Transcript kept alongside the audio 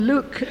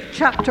Luke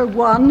chapter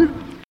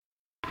 1.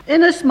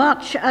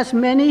 Inasmuch as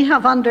many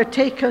have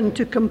undertaken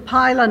to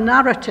compile a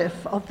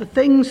narrative of the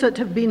things that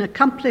have been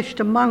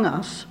accomplished among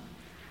us,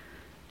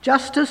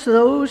 just as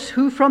those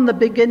who from the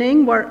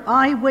beginning were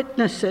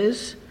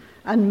eyewitnesses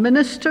and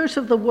ministers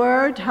of the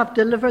word have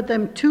delivered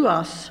them to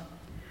us,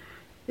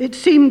 it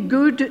seemed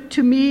good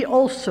to me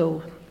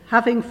also,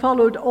 having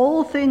followed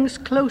all things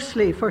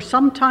closely for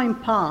some time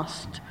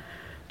past,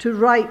 to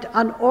write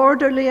an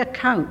orderly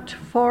account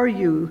for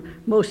you,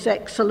 most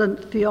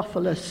excellent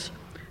Theophilus,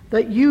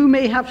 that you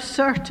may have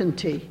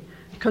certainty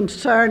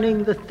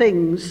concerning the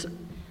things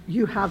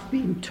you have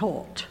been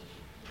taught.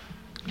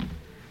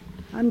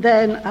 And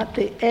then at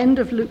the end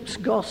of Luke's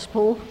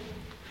Gospel,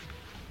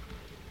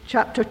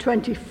 chapter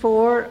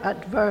 24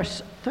 at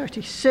verse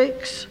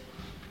 36,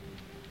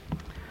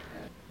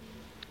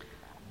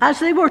 as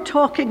they were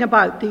talking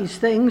about these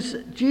things,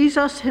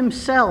 Jesus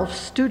himself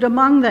stood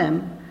among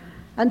them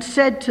and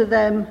said to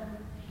them,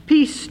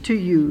 "Peace to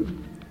you."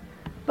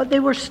 But they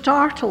were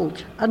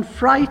startled and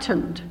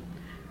frightened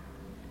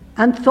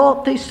and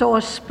thought they saw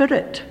a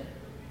spirit.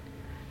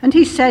 And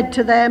he said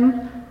to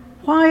them,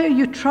 "Why are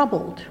you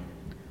troubled?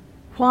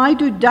 Why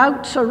do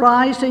doubts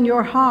arise in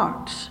your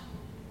hearts?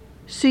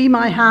 See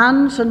my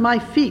hands and my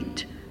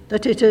feet,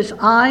 that it is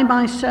I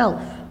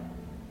myself.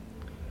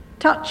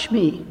 Touch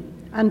me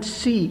and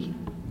see.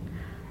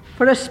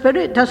 For a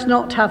spirit does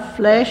not have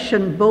flesh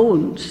and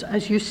bones,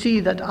 as you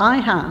see that I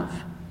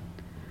have."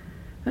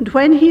 And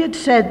when he had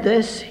said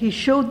this, he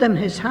showed them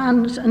his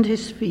hands and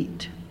his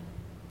feet.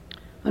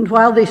 And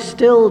while they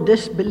still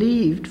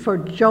disbelieved for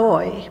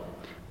joy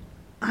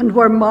and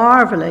were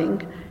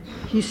marveling,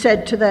 he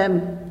said to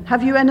them,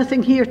 "Have you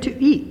anything here to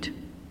eat?"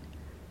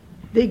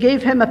 They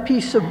gave him a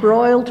piece of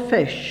broiled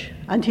fish,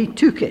 and he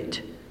took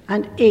it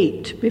and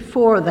ate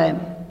before them.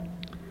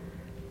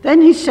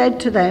 Then he said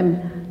to them,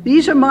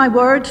 "These are my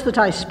words that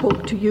I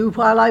spoke to you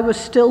while I was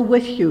still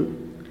with you,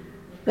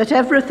 that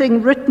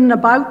everything written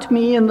about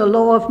me in the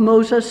law of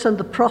Moses and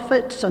the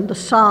prophets and the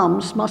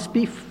Psalms must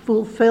be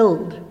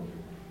fulfilled."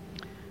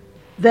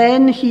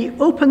 Then he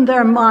opened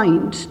their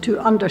minds to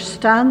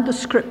understand the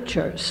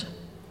scriptures.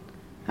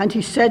 And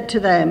he said to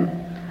them,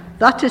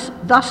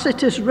 Thus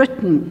it is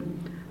written,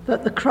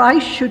 that the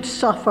Christ should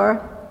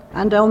suffer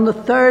and on the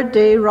third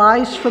day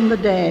rise from the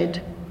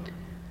dead,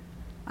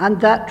 and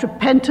that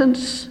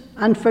repentance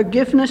and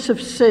forgiveness of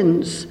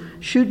sins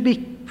should be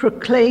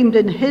proclaimed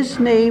in his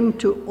name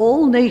to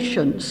all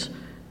nations,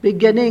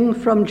 beginning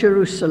from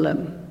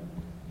Jerusalem.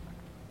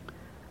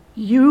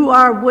 You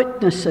are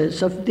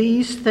witnesses of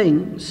these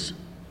things.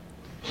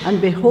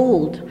 And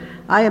behold,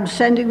 I am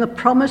sending the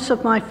promise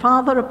of my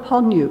Father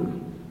upon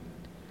you.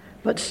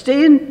 But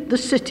stay in the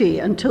city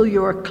until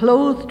you are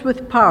clothed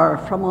with power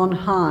from on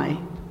high.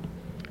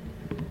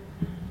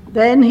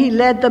 Then he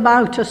led them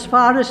out as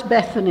far as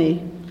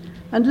Bethany,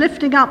 and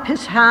lifting up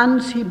his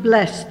hands, he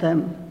blessed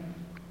them.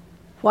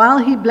 While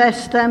he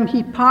blessed them,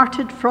 he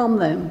parted from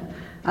them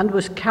and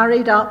was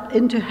carried up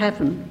into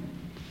heaven.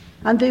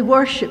 And they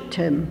worshipped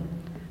him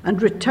and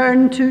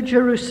returned to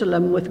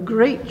Jerusalem with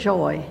great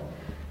joy,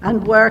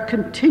 and were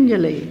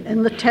continually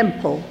in the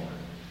temple,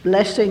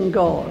 blessing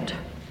God.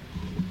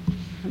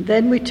 And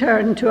then we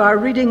turn to our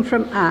reading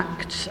from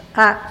Acts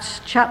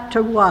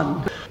chapter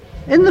 1.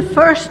 In the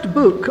first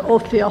book, O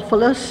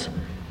Theophilus,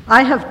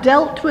 I have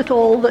dealt with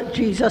all that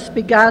Jesus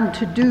began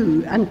to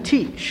do and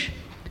teach,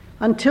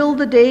 until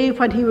the day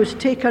when he was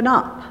taken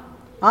up,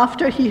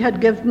 after he had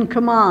given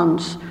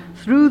commands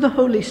through the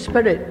Holy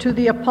Spirit to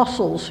the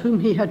apostles whom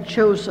he had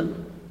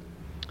chosen.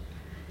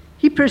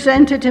 He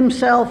presented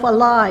himself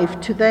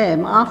alive to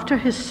them after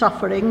his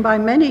suffering by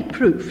many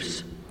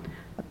proofs,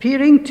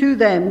 appearing to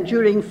them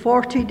during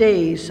 40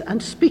 days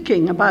and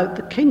speaking about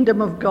the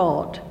kingdom of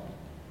God.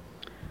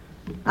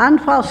 And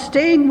while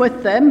staying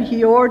with them,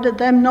 he ordered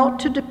them not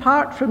to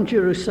depart from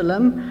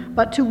Jerusalem,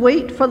 but to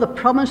wait for the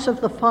promise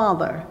of the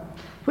Father,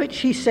 which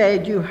he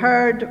said, "You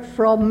heard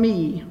from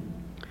me.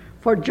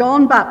 For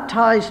John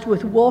baptized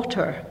with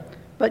water,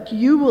 but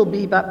you will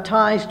be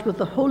baptized with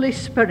the Holy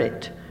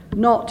Spirit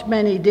not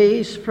many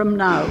days from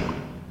now."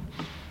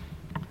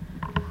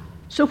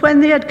 So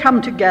when they had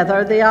come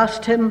together, they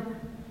asked him,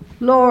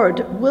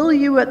 "Lord, will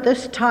you at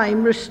this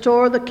time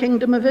restore the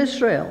kingdom of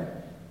Israel?"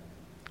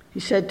 He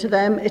said to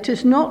them, "It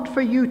is not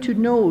for you to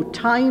know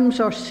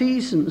times or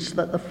seasons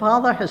that the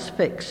Father has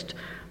fixed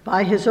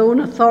by his own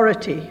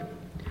authority,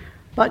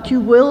 but you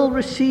will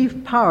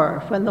receive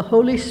power when the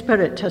Holy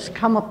Spirit has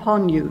come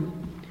upon you.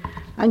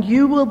 And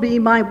you will be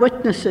my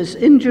witnesses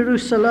in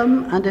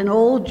Jerusalem and in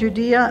all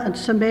Judea and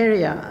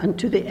Samaria and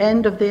to the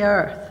end of the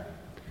earth."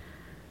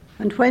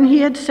 And when he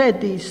had said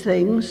these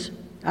things,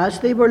 as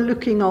they were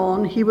looking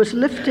on, he was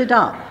lifted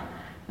up,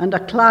 and a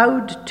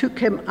cloud took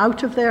him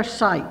out of their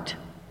sight.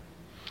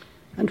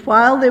 And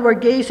while they were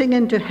gazing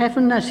into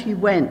heaven as he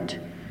went,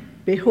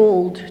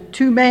 behold,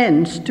 2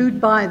 men stood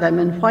by them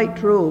in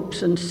white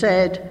robes and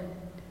said,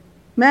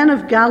 "Men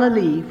of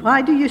Galilee,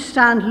 why do you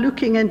stand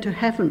looking into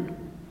heaven?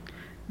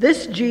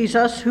 This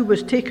Jesus who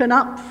was taken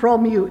up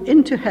from you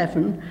into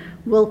heaven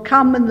will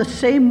come in the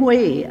same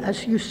way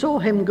as you saw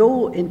him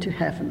go into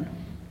heaven."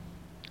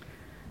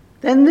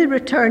 Then they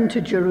returned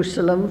to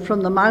Jerusalem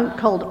from the mount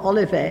called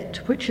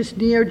Olivet, which is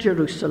near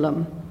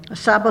Jerusalem, a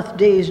Sabbath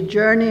day's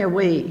journey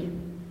away.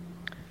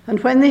 And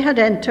when they had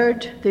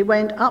entered, they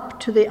went up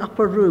to the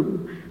upper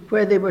room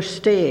where they were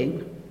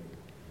staying.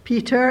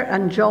 Peter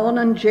and John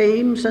and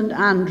James and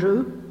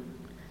Andrew,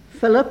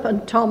 Philip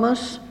and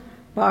Thomas,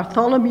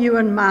 Bartholomew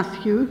and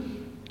Matthew,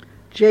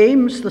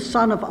 James the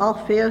son of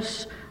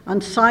Alphaeus,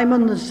 and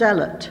Simon the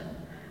Zealot,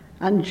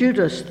 and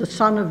Judas the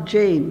son of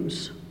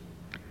James.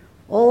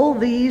 All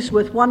these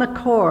with one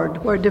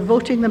accord were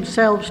devoting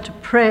themselves to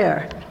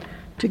prayer,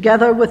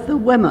 together with the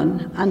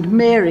women and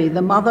Mary,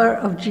 the mother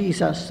of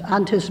Jesus,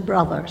 and his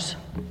brothers.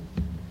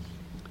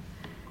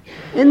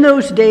 In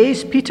those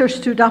days, Peter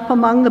stood up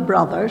among the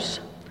brothers.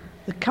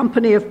 The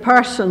company of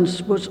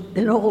persons was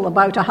in all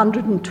about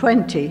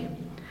 120,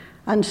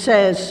 and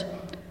said,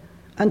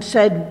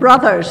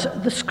 "Brothers,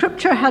 the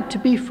scripture had to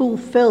be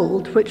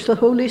fulfilled, which the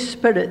Holy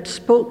Spirit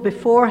spoke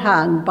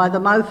beforehand by the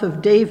mouth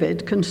of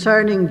David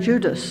concerning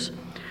Judas,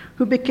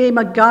 who became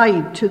a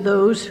guide to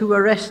those who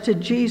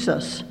arrested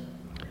Jesus.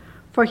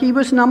 For he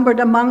was numbered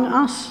among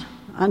us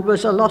and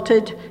was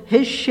allotted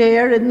his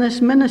share in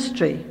this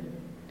ministry.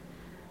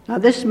 Now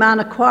this man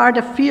acquired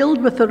a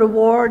field with the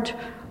reward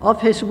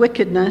of his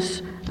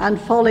wickedness, and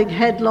falling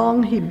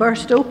headlong, he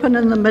burst open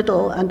in the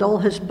middle, and all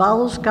his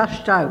bowels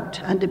gushed out,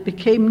 and it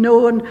became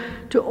known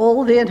to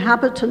all the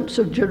inhabitants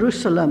of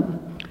Jerusalem,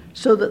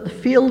 so that the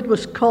field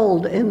was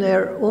called in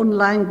their own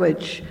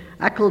language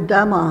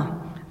Akeldama,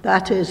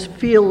 that is,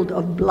 field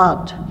of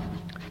blood.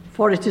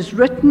 For it is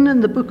written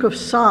in the book of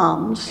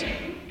Psalms,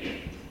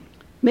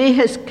 'May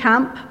his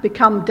camp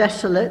become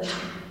desolate,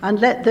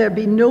 and let there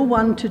be no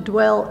one to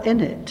dwell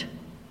in it.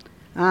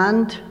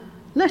 And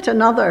let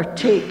another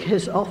take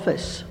his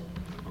office.'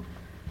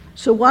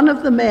 So one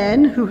of the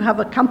men who have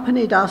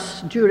accompanied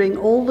us during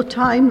all the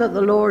time that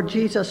the Lord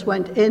Jesus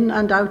went in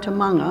and out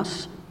among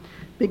us,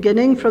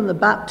 beginning from the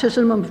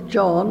baptism of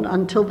John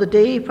until the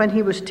day when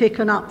he was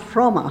taken up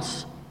from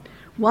us,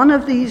 one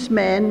of these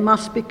men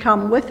must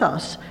become with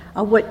us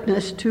a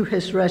witness to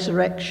his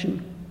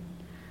resurrection."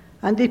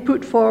 And they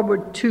put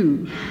forward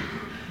two,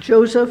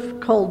 Joseph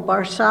called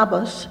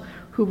Barsabbas,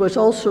 who was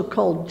also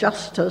called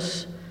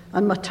Justus,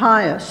 and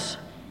Matthias.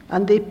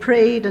 And they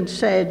prayed and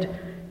said,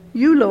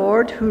 "You,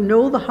 Lord, who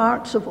know the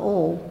hearts of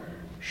all,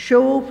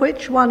 show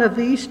which one of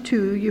these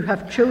two you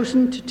have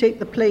chosen to take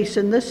the place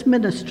in this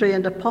ministry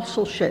and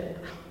apostleship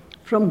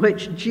from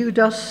which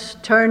Judas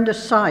turned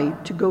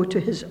aside to go to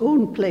his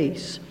own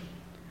place."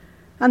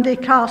 And they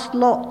cast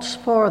lots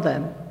for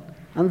them,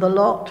 and the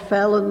lot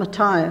fell on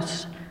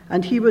Matthias,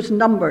 and he was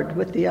numbered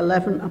with the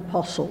 11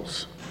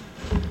 apostles.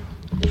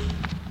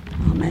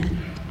 Amen.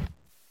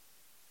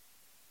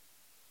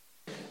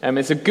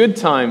 It's a good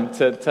time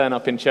to turn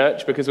up in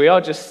church because we are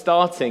just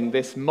starting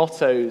this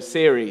motto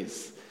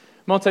series.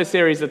 Motto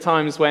series are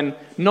times when,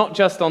 not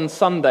just on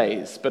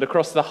Sundays, but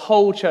across the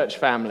whole church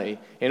family,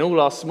 in all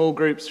our small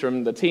groups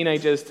from the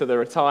teenagers to the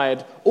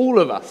retired, all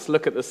of us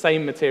look at the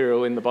same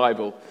material in the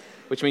Bible,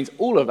 which means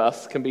all of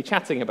us can be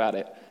chatting about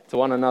it to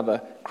one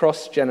another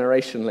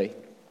cross-generationally.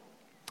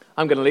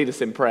 I'm going to lead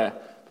us in prayer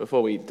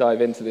before we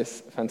dive into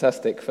this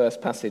fantastic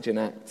first passage in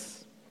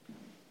Acts.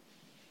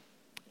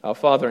 Our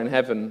Father in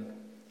heaven,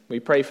 we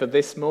pray for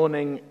this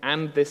morning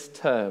and this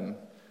term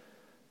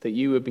that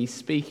you would be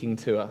speaking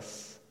to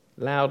us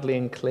loudly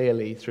and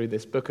clearly through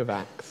this book of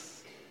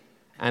Acts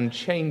and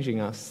changing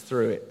us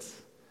through it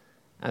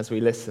as we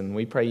listen.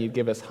 We pray you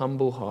give us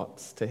humble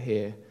hearts to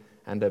hear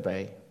and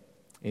obey.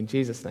 In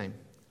Jesus' name,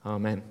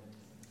 amen.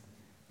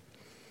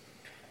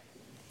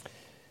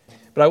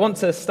 But I want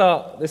to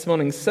start this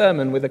morning's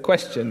sermon with a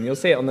question. You'll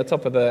see it on the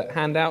top of the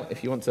handout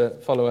if you want to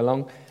follow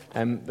along.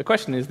 The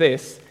question is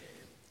this,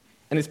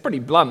 and it's pretty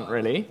blunt,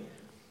 really.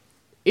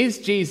 Is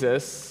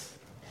Jesus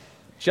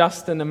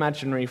just an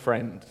imaginary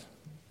friend?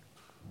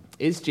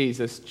 Is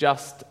Jesus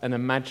just an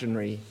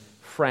imaginary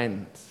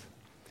friend?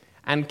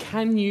 And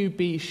can you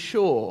be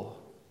sure?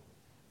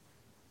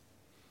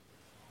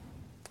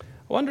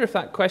 I wonder if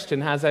that question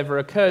has ever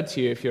occurred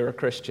to you if you're a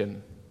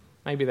Christian.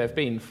 Maybe there have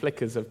been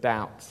flickers of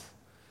doubt.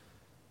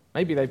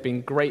 Maybe they've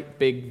been great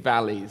big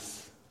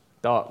valleys,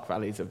 dark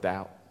valleys of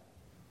doubt.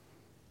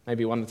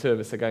 Maybe one or two of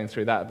us are going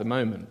through that at the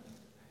moment.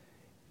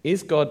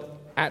 Is God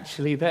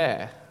actually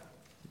there?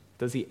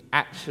 Does he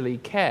actually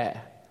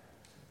care?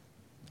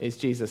 Is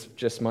Jesus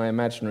just my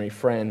imaginary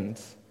friend?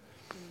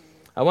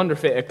 I wonder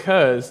if it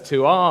occurs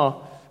to our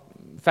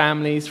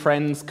families,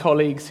 friends,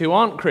 colleagues who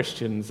aren't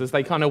Christians as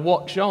they kind of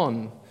watch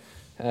on.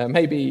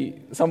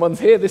 Maybe someone's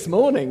here this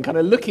morning kind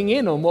of looking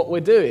in on what we're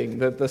doing,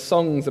 the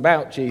songs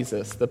about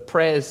Jesus, the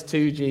prayers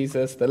to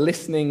Jesus, the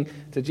listening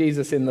to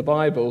Jesus in the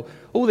Bible,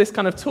 all this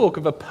kind of talk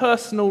of a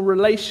personal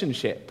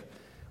relationship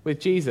with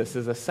Jesus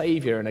as a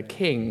saviour and a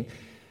king.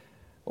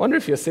 I wonder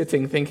if you're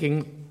sitting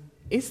thinking,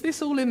 is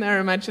this all in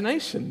their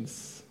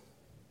imaginations?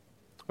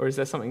 Or is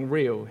there something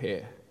real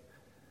here?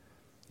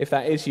 If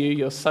that is you,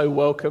 you're so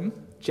welcome.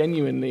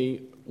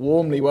 Genuinely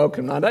warmly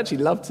welcome. I'd actually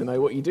love to know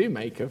what you do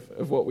make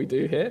of what we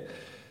do here.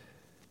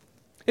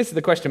 This is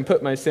the question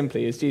put most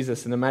simply: is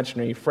Jesus an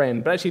imaginary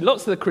friend? But actually,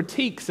 lots of the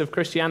critiques of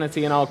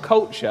Christianity in our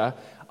culture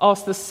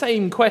ask the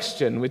same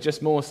question with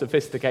just more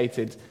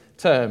sophisticated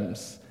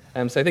terms.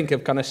 So think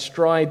of kind of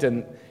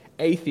strident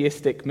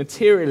atheistic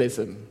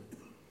materialism.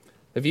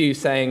 The view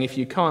saying if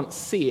you can't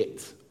see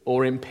it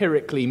or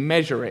empirically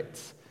measure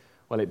it,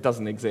 well, it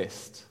doesn't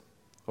exist,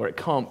 or it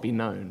can't be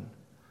known.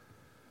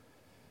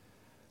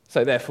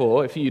 So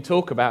therefore, if you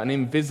talk about an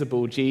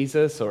invisible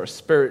Jesus or a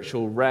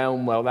spiritual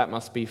realm, well, that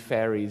must be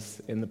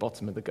fairies in the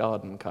bottom of the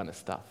garden kind of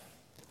stuff.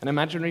 An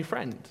imaginary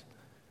friend.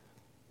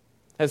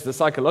 There's the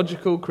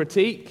psychological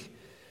critique.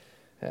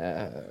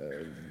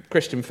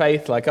 Christian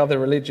faith, like other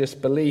religious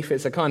belief,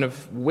 it's a kind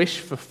of wish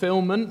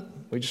fulfillment.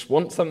 We just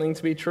want something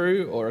to be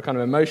true, or a kind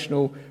of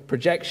emotional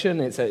projection.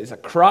 It's a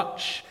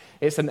crutch.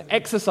 It's an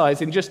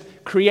exercise in just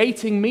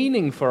creating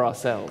meaning for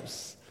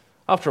ourselves.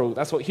 After all,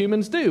 that's what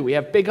humans do. We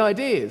have big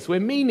ideas. We're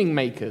meaning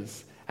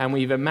makers, and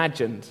we've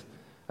imagined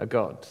a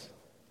God.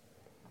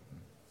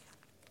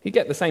 You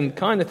get the same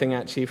kind of thing,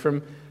 actually,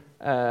 from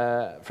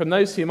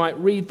those who might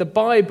read the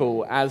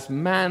Bible as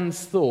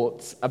man's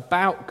thoughts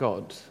about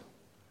God,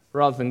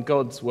 rather than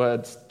God's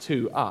words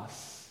to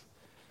us.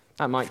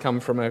 That might come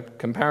from a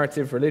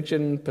comparative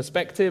religion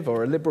perspective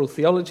or a liberal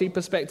theology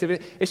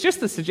perspective. It's just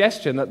the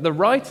suggestion that the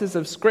writers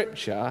of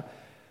Scripture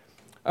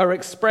are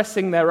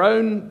expressing their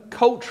own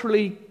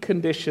culturally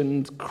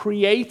conditioned,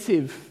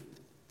 creative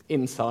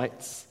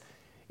insights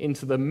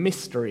into the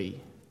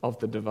mystery of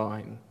the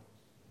divine.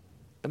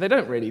 But they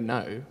don't really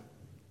know.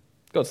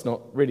 God's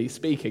not really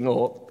speaking,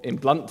 or in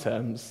blunt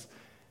terms,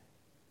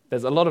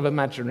 there's a lot of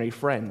imaginary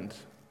friend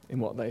in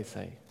what they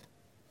say.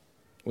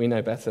 We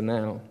know better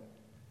now.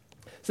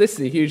 So this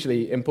is a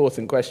hugely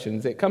important question.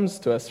 It comes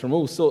to us from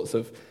all sorts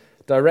of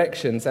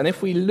directions, and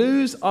if we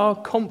lose our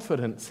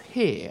confidence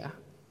here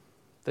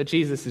that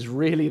Jesus is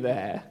really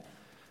there,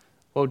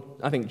 well,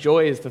 I think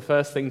joy is the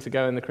first thing to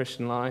go in the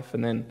Christian life,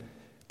 and then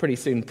pretty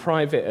soon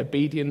private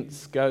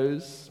obedience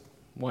goes.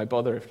 Why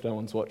bother if no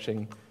one's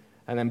watching?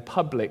 And then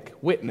public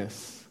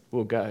witness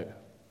will go.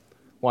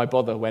 Why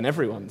bother when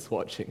everyone's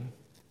watching?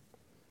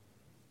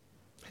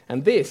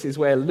 And this is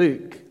where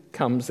Luke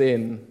comes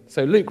in.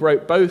 So Luke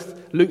wrote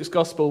both Luke's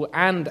Gospel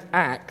and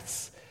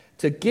Acts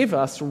to give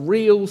us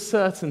real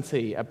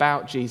certainty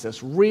about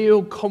Jesus,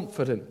 real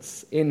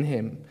confidence in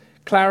him,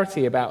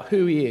 clarity about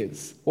who he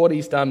is, what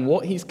he's done,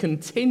 what he's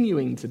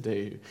continuing to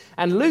do.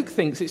 And Luke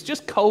thinks it's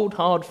just cold,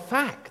 hard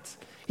fact.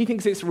 He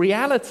thinks it's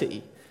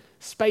reality,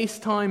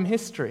 space-time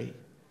history.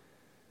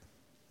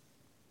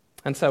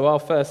 And so our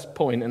first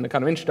point, and the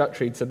kind of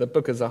introductory to the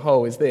book as a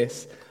whole, is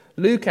this: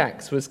 Luke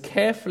Acts was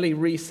carefully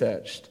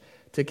researched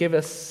to give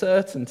us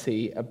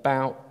certainty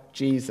about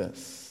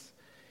Jesus.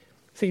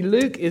 See,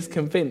 Luke is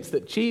convinced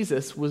that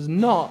Jesus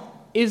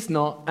is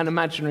not an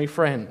imaginary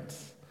friend,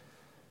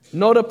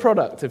 not a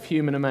product of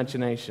human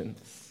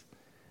imaginations.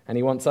 And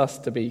he wants us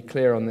to be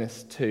clear on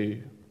this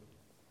too.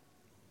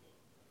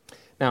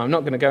 Now, I'm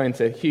not going to go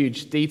into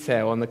huge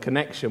detail on the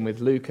connection with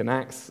Luke and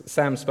Acts.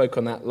 Sam spoke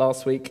on that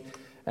last week.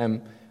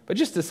 But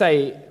just to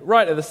say,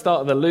 right at the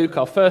start of the Luke,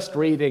 our first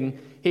reading,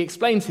 he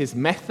explains his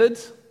method,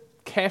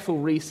 careful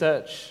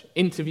research,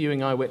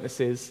 interviewing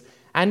eyewitnesses,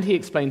 and he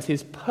explains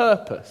his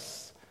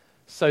purpose,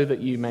 so that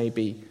you may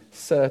be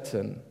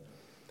certain.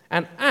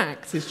 And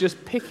Acts is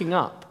just picking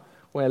up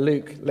where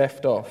Luke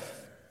left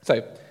off.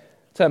 So,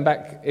 turn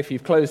back, if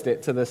you've closed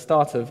it, to the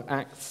start of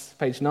Acts,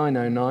 page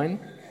 909,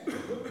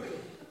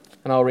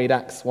 and I'll read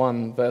Acts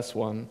 1, verse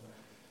 1.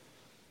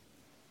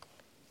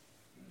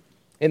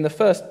 In the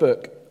first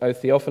book, O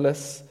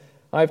Theophilus,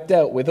 I've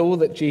dealt with all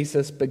that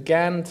Jesus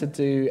began to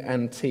do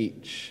and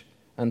teach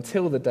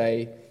until the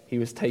day he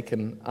was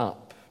taken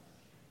up.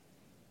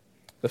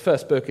 The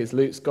first book is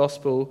Luke's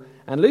Gospel,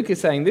 and Luke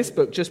is saying this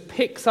book just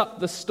picks up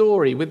the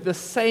story with the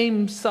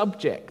same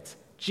subject,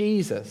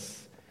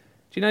 Jesus.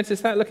 Do you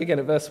notice that? Look again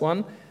at verse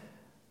 1.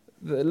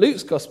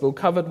 Luke's Gospel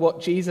covered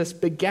what Jesus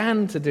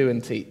began to do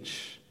and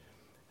teach.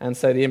 And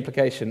so the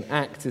implication,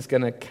 Acts is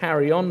going to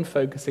carry on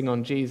focusing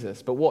on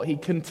Jesus, but what he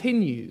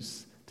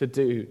continues to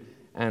do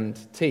and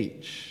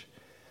teach.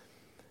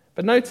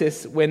 But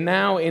notice, we're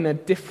now in a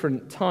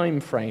different time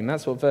frame.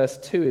 That's what verse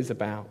 2 is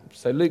about.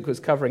 So Luke was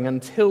covering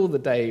until the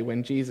day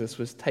when Jesus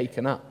was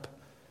taken up.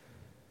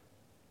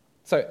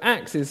 So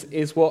Acts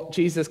is what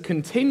Jesus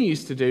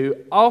continues to do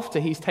after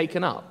he's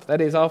taken up.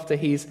 That is, after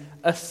he's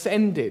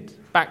ascended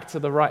back to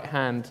the right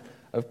hand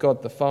of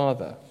God the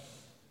Father.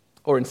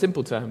 Or in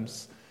simple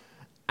terms,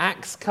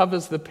 Acts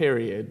covers the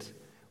period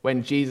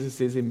when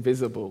Jesus is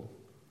invisible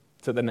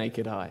to the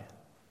naked eye.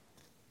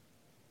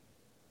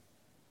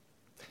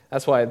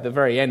 That's why at the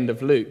very end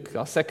of Luke,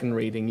 our second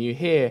reading, you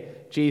hear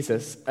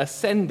Jesus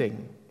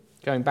ascending,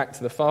 going back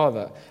to the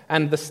Father.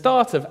 And the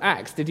start of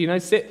Acts, did you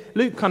notice it?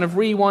 Luke kind of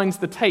rewinds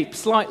the tape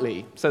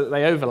slightly so that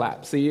they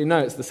overlap, so you know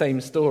it's the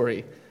same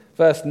story.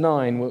 Verse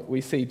 9,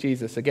 we see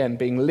Jesus again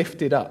being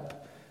lifted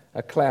up,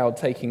 a cloud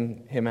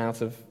taking him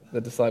out of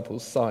the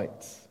disciples'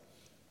 sight.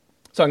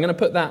 So I'm going to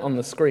put that on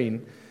the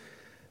screen.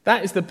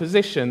 That is the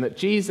position that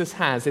Jesus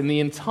has in the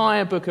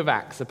entire book of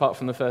Acts, apart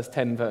from the first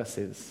 10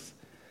 verses.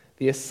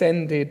 The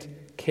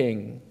ascended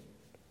King.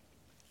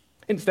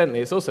 Incidentally,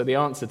 it's also the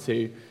answer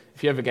to,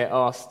 if you ever get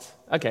asked,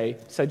 okay,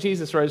 so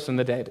Jesus rose from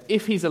the dead.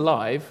 If he's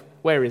alive,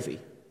 where is he?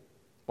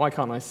 Why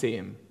can't I see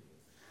him?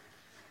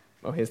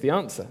 Well, here's the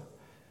answer.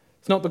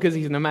 It's not because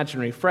he's an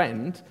imaginary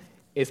friend,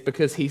 it's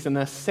because he's an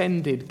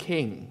ascended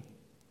King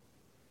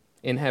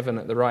in heaven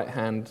at the right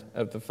hand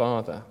of the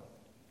Father.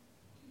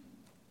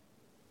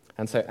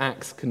 And so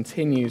Acts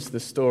continues the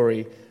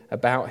story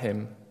about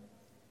him.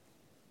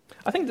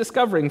 I think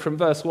discovering from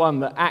verse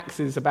 1 that Acts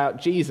is about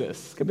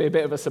Jesus can be a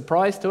bit of a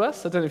surprise to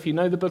us. I don't know if you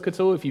know the book at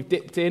all, if you've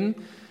dipped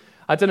in.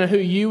 I don't know who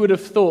you would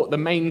have thought the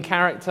main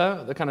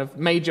character, the kind of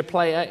major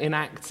player in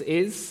Acts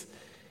is.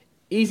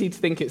 Easy to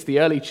think it's the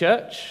early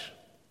church,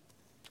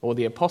 or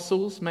the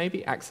apostles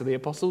maybe, Acts of the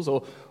Apostles,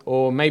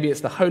 or maybe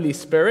it's the Holy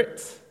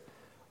Spirit,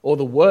 or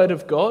the Word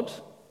of God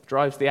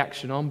drives the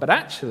action on. But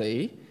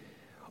actually,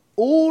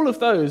 all of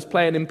those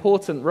play an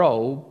important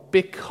role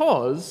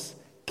because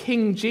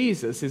King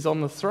Jesus is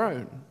on the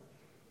throne.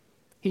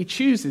 He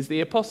chooses the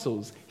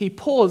apostles. He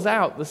pours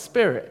out the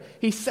Spirit.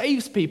 He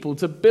saves people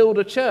to build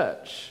a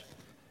church.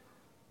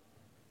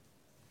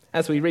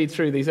 As we read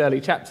through these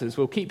early chapters,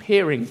 we'll keep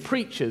hearing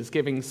preachers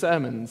giving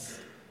sermons.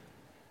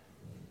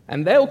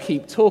 And they'll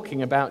keep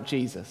talking about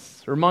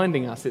Jesus,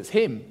 reminding us it's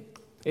him.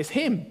 It's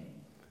him.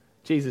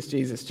 Jesus,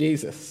 Jesus,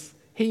 Jesus.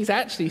 He's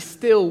actually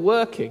still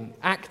working,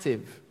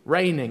 active,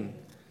 reigning,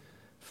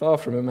 far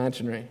from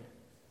imaginary.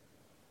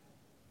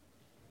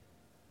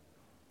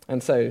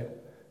 And so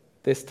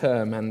this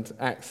term and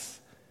Acts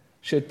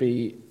should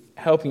be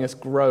helping us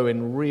grow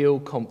in real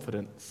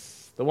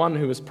confidence. The one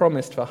who was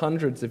promised for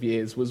hundreds of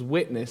years was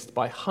witnessed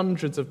by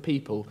hundreds of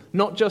people,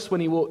 not just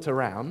when he walked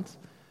around,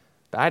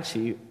 but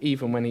actually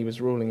even when he was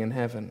ruling in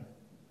heaven.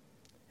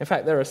 In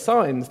fact, there are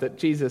signs that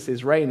Jesus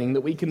is reigning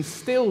that we can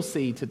still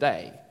see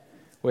today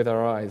with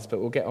our eyes, but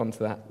we'll get onto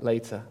that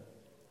later.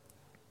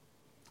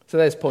 So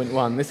there's point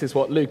one. This is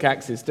what Luke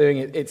Acts is doing.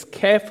 It's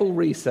careful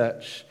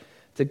research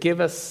to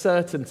give us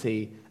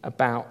certainty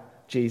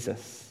about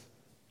Jesus.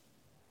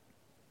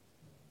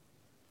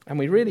 And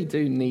we really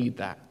do need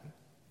that.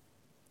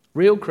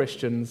 Real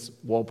Christians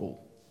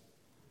wobble.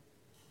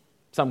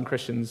 Some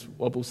Christians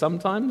wobble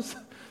sometimes.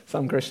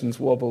 Some Christians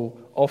wobble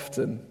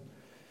often.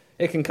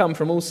 It can come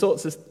from all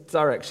sorts of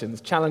directions.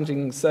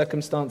 Challenging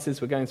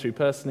circumstances we're going through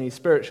personally.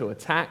 Spiritual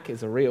attack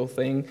is a real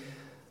thing.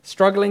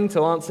 Struggling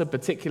to answer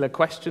particular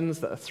questions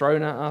that are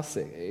thrown at us.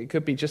 It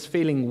could be just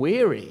feeling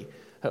weary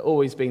at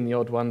always being the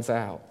odd ones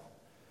out.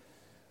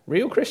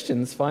 Real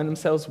Christians find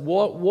themselves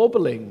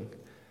wobbling,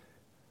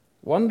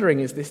 wondering,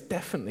 is this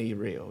definitely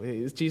real?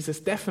 Is Jesus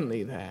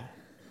definitely there?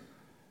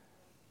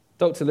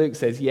 Dr. Luke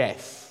says,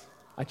 yes,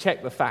 I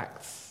checked the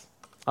facts.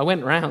 I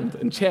went round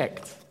and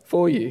checked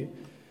for you.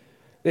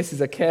 This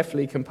is a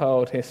carefully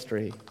compiled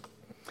history.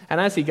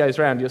 And as he goes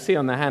round, you'll see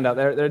on the handout,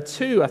 there are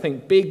two, I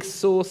think, big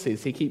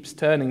sources he keeps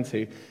turning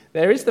to.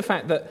 There is the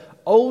fact that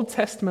Old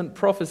Testament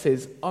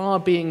prophecies are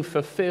being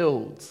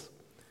fulfilled.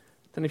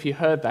 I don't know if you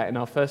heard that in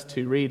our first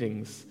two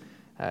readings.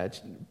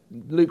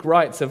 Luke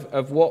writes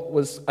of what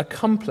was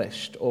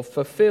accomplished or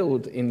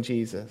fulfilled in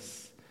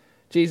Jesus.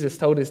 Jesus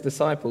told his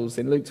disciples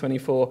in Luke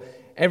 24,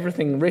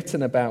 everything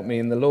written about me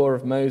in the law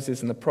of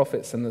Moses and the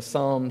prophets and the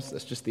Psalms,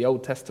 that's just the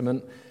Old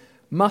Testament,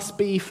 must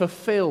be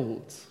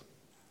fulfilled.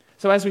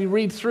 So as we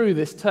read through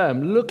this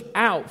term, look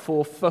out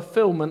for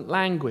fulfillment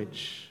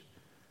language.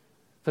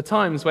 For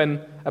times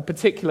when a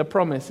particular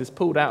promise is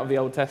pulled out of the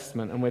Old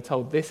Testament and we're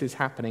told this is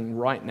happening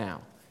right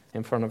now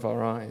in front of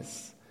our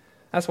eyes.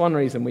 That's one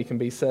reason we can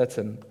be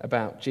certain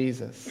about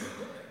Jesus.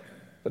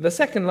 But the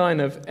second line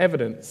of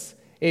evidence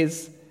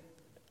is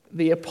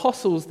the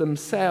apostles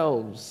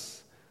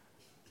themselves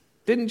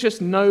didn't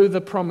just know the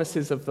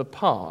promises of the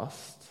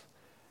past,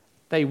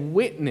 they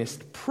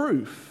witnessed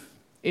proof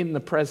in the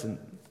present.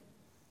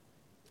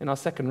 In our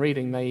second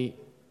reading, they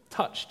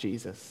touched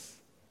Jesus,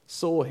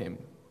 saw him,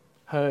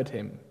 heard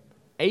him,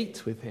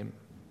 ate with him.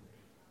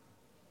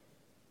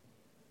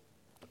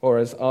 Or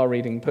as our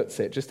reading puts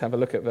it, just have a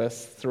look at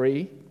verse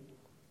 3.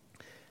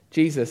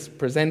 Jesus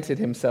presented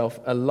himself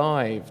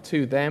alive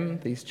to them,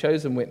 these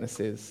chosen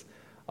witnesses,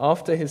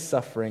 after his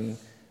suffering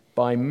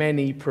by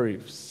many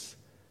proofs,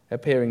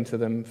 appearing to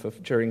them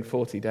during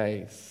 40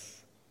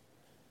 days.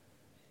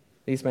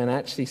 These men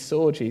actually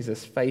saw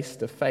Jesus face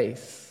to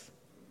face.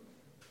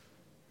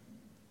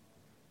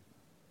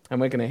 And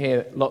we're going to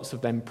hear lots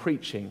of them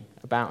preaching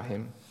about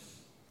him,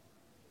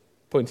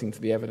 pointing to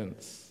the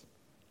evidence.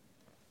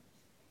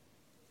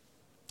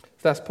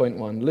 So that's point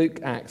one. Luke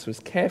Acts was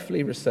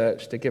carefully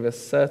researched to give us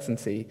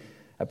certainty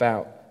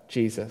about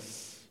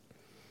Jesus.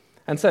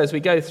 And so as we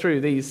go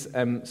through these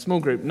small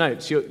group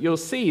notes, you'll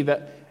see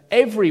that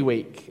every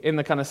week in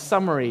the kind of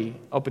summary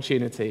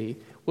opportunity,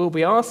 we'll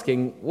be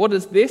asking, what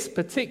does this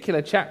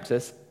particular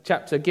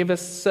chapter give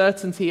us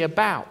certainty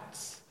about?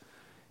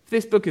 If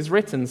this book is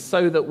written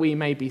so that we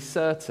may be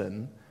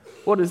certain,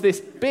 what does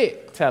this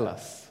bit tell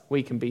us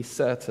we can be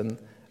certain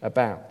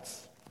about?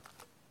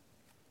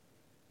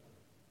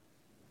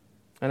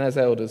 And as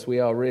elders, we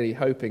are really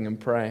hoping and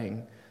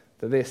praying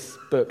that this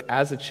book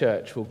as a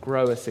church will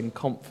grow us in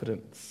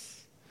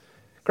confidence.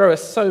 Grow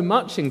us so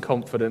much in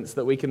confidence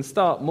that we can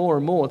start more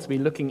and more to be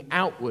looking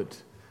outward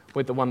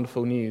with the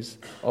wonderful news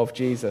of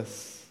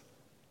Jesus.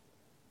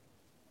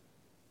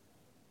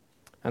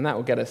 And that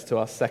will get us to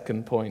our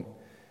second point.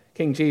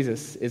 King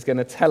Jesus is going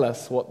to tell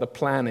us what the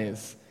plan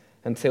is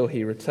until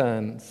he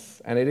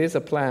returns. And it is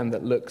a plan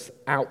that looks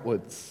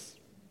outwards.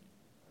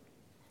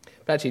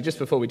 But actually, just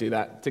before we do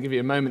that, to give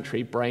you a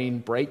momentary brain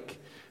break,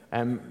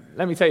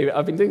 let me tell you,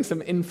 I've been doing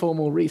some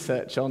informal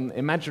research on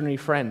imaginary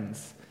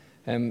friends.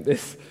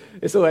 This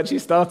all actually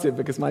started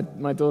because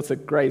my daughter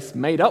Grace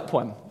made up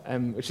one,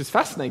 which is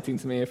fascinating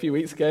to me. A few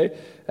weeks ago,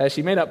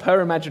 she made up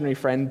her imaginary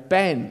friend,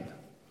 Ben.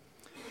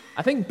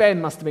 I think Ben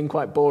must have been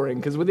quite boring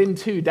because within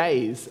 2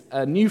 days,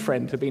 a new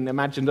friend had been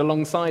imagined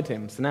alongside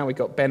him. So now we've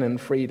got Ben and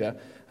Frida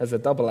as a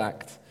double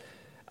act.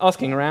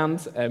 Asking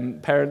around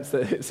parents,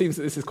 that it seems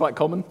that this is quite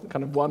common,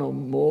 kind of one or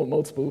more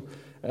multiple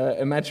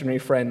imaginary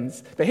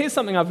friends. But here's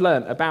something I've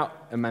learned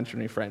about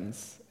imaginary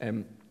friends.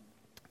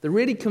 The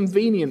really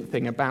convenient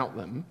thing about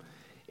them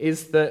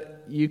is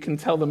that you can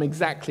tell them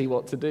exactly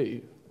what to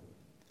do.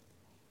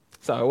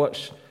 So I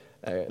watch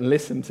and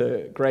listen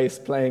to Grace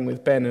playing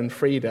with Ben and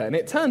Frida, and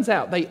it turns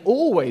out they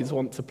always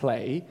want to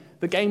play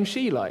the game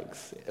she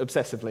likes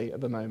obsessively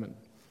at the moment.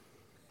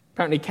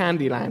 Apparently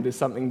Candyland is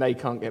something they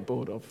can't get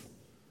bored of.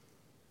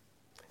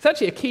 It's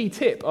actually a key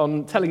tip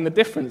on telling the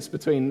difference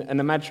between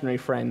an imaginary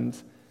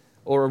friend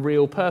or a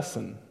real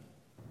person.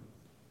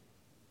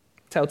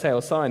 Telltale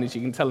sign is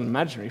you can tell an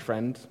imaginary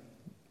friend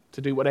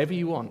to do whatever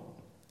you want.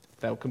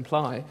 They'll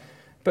comply.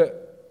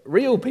 But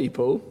real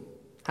people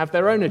have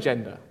their own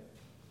agenda.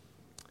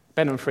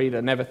 Ben and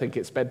Frida never think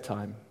it's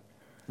bedtime.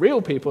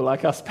 Real people,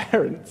 like us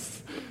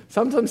parents,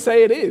 sometimes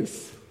say it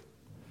is.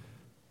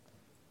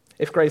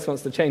 If Grace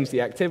wants to change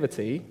the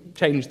activity,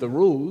 change the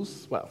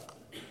rules, well,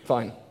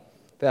 fine.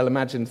 They'll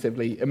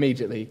imaginatively,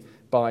 immediately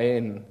buy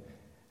in.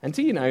 And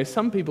do you know,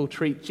 some people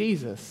treat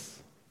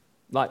Jesus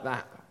like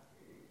that.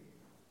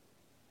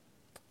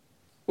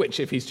 Which,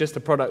 if he's just a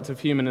product of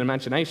human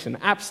imagination,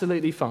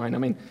 absolutely fine. I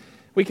mean,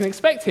 we can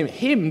expect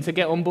him to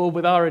get on board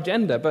with our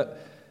agenda,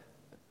 but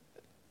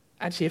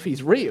actually, if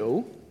he's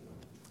real,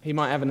 he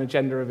might have an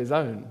agenda of his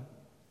own.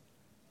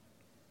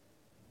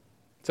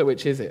 So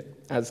which is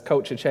it? As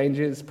culture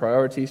changes,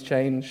 priorities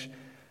change,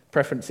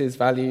 preferences,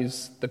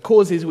 values, the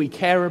causes we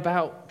care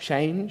about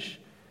change?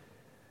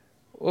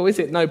 Or is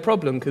it no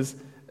problem because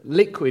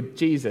liquid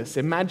Jesus,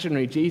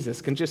 imaginary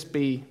Jesus, can just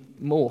be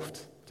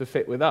morphed to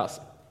fit with us?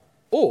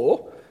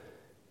 Or,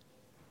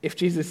 if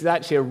Jesus is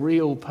actually a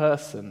real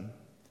person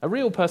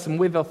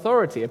with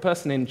authority, a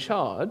person in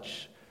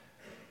charge,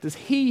 does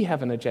he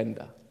have an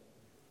agenda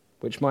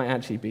which might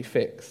actually be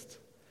fixed?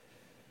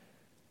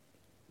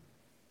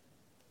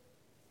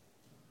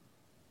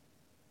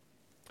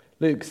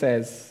 Luke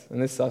says, and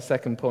this is our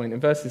second point, in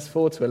verses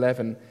 4 to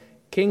 11,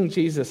 King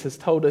Jesus has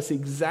told us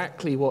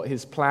exactly what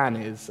his plan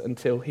is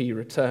until he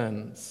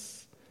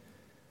returns.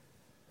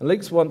 And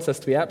Luke wants us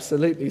to be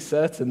absolutely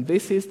certain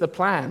this is the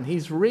plan.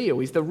 He's real.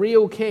 He's the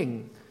real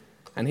king.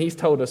 And he's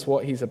told us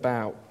what he's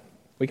about.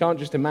 We can't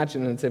just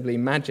imaginatively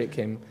magic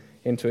him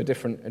into a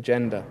different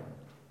agenda.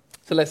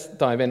 So let's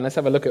dive in. Let's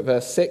have a look at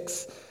verse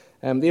 6.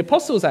 The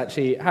apostles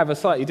actually have a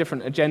slightly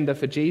different agenda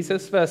for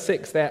Jesus. Verse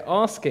 6, they're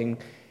asking,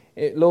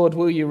 Lord,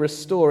 will you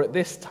restore at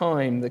this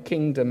time the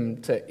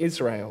kingdom to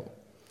Israel?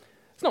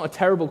 It's not a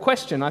terrible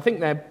question. I think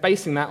they're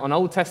basing that on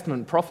Old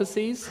Testament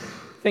prophecies,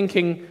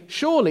 thinking,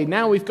 surely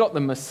now we've got the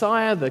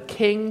Messiah, the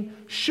King,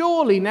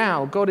 surely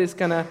now God is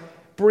going to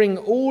bring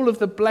all of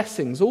the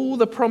blessings, all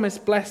the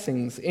promised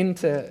blessings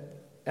into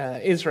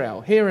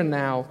Israel, here and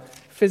now,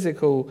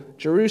 physical,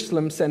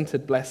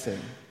 Jerusalem-centered blessing.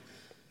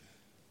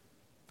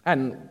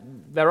 And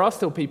there are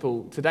still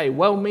people today,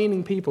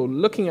 well-meaning people,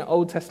 looking at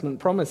Old Testament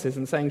promises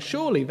and saying,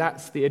 surely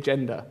that's the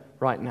agenda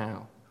right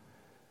now.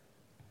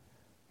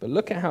 But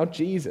look at how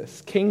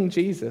Jesus, King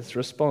Jesus,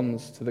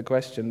 responds to the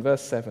question.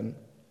 Verse 7.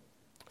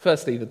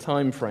 Firstly, the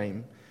time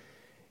frame.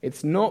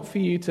 It's not for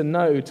you to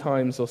know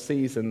times or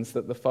seasons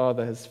that the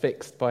Father has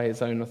fixed by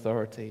his own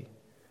authority.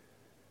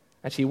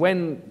 Actually,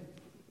 when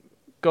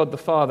God the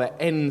Father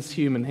ends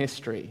human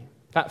history,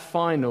 that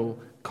final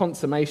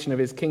consummation of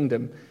his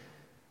kingdom,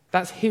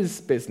 that's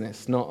his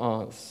business, not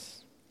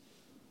ours.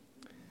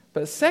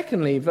 But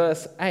secondly,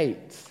 verse 8,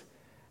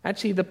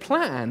 actually the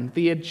plan,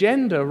 the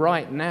agenda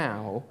right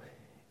now,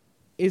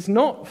 is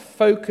not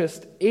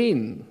focused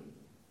in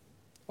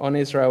on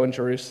Israel and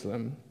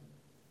Jerusalem,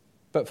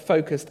 but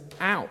focused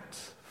out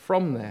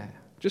from there.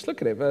 Just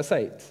look at it, verse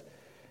 8.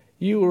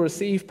 You will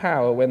receive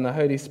power when the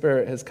Holy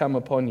Spirit has come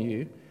upon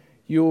you.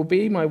 You will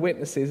be my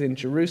witnesses in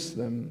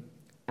Jerusalem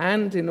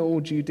and in all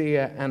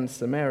Judea and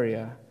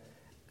Samaria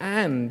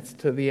and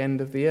to the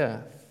end of the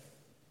earth.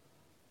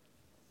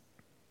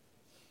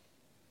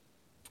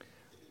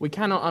 We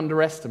cannot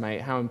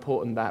underestimate how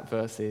important that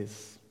verse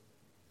is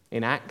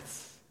in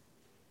Acts,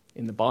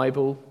 in the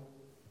Bible,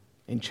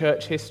 in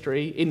church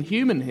history, in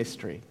human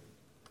history.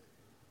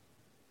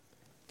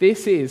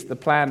 This is the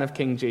plan of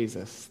King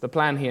Jesus, the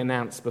plan he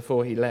announced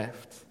before he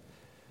left.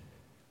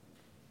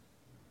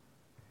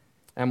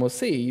 And we'll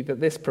see that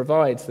this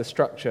provides the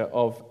structure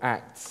of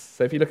Acts.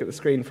 So if you look at the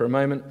screen for a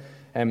moment,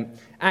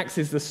 Acts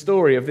is the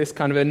story of this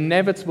kind of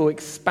inevitable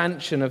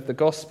expansion of the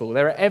gospel.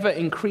 There are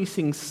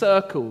ever-increasing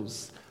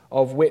circles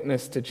of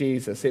witness to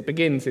Jesus. It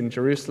begins in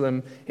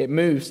Jerusalem, it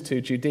moves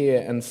to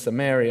Judea and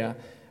Samaria,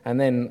 and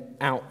then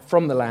out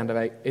from the land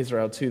of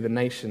Israel to the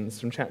nations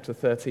from chapter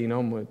 13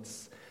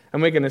 onwards.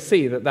 And we're going to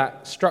see that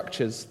that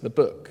structures the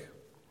book.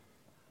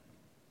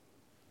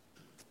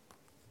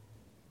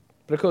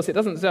 But of course, it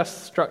doesn't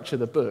just structure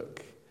the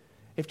book.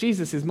 If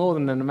Jesus is more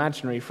than an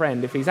imaginary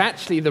friend, if he's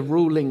actually the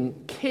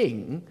ruling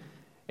king,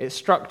 it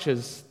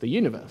structures the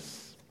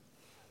universe,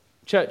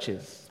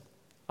 churches,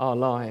 our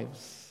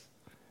lives.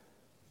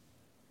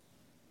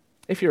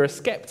 If you're a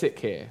skeptic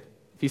here,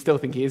 if you still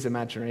think he is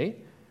imaginary,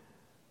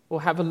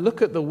 well, have a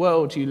look at the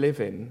world you live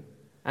in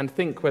and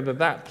think whether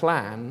that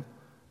plan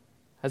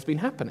has been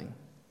happening.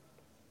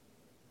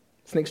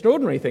 It's an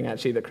extraordinary thing,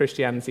 actually, that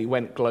Christianity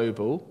went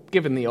global,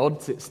 given the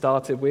odds it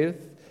started with,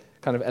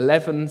 kind of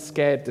 11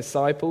 scared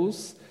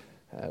disciples.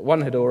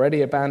 One had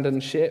already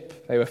abandoned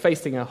ship. They were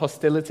facing a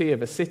hostility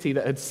of a city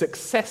that had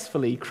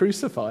successfully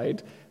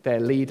crucified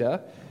their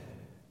leader,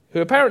 who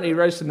apparently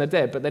rose from the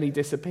dead, but then he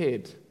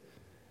disappeared.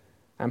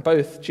 And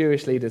both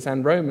Jewish leaders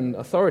and Roman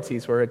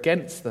authorities were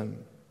against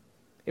them.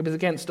 It was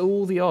against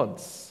all the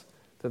odds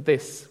that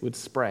this would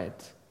spread.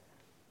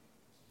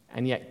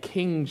 And yet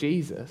King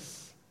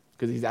Jesus,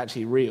 because he's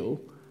actually real,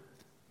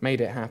 made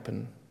it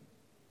happen.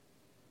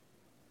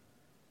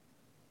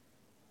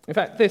 In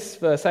fact, this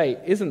verse 8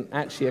 isn't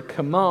actually a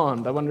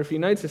command. I wonder if you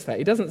noticed that.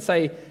 He doesn't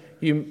say,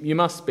 you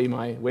must be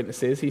my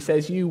witnesses. He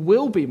says, you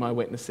will be my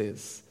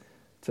witnesses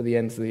to the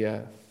ends of the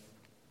earth.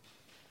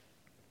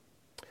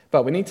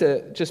 But we need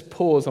to just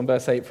pause on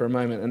verse 8 for a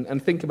moment and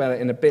think about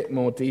it in a bit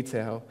more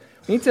detail.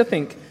 We need to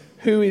think,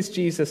 who is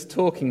Jesus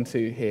talking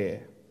to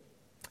here?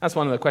 That's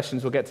one of the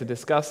questions we'll get to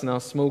discuss in our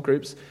small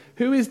groups.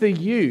 Who is the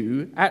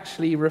you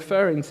actually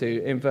referring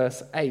to in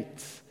verse 8?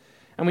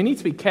 And we need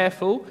to be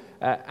careful.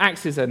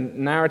 Acts is a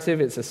narrative,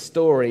 it's a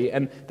story,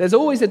 and there's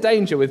always a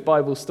danger with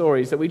Bible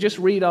stories that we just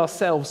read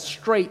ourselves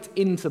straight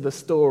into the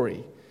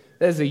story.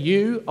 There's a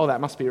you, oh,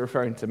 that must be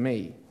referring to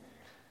me.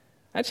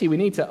 Actually, we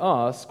need to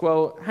ask,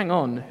 well, hang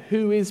on,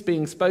 who is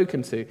being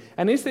spoken to?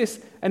 And is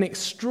this an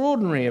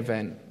extraordinary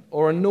event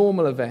or a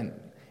normal event?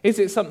 Is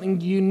it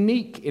something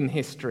unique in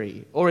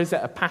history, or is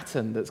it a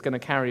pattern that's going to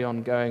carry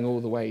on going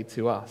all the way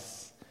to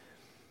us?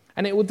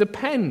 And it will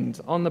depend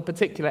on the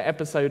particular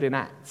episode in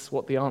Acts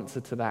what the answer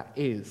to that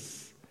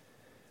is.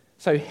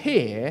 So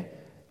here,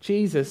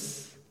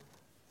 Jesus,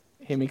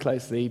 hear me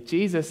closely,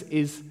 Jesus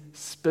is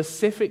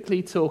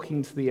specifically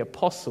talking to the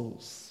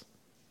apostles.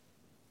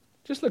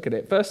 Just look at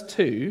it. Verse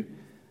 2,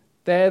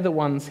 they're the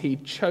ones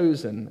he'd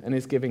chosen and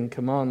is giving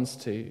commands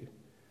to.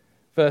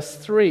 Verse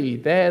 3,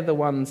 they're the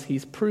ones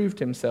he's proved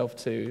himself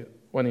to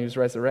when he was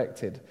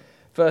resurrected.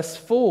 Verse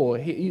 4,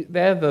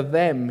 they're the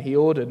them he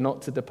ordered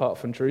not to depart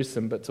from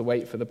Jerusalem but to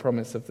wait for the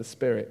promise of the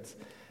Spirit.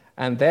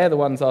 And they're the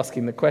ones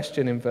asking the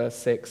question in verse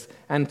 6.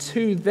 And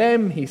to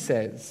them, he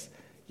says,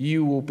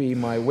 you will be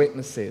my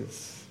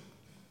witnesses.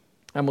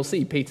 And we'll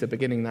see Peter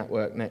beginning that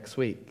work next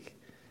week.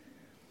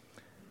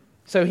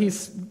 So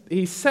he's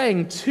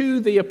saying to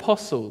the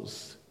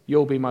apostles,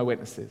 you'll be my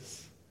witnesses.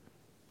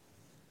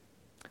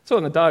 So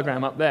on the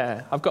diagram up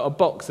there, I've got a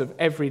box of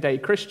everyday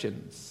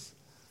Christians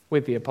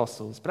with the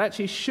apostles. But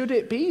actually, should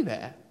it be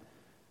there?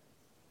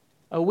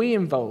 Are we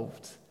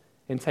involved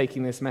in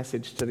taking this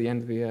message to the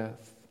end of the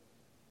earth?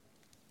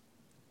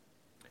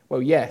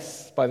 Well,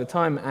 yes, by the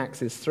time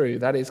Acts is through,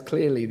 that is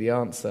clearly the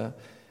answer.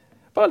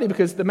 Partly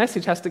because the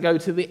message has to go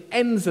to the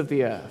ends of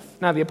the earth.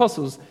 Now, the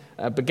apostles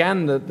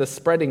began the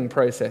spreading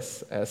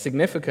process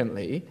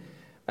significantly.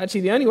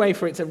 Actually, the only way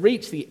for it to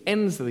reach the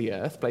ends of the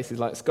earth, places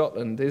like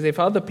Scotland, is if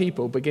other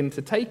people begin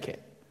to take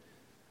it.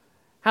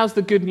 How's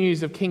the good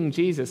news of King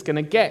Jesus going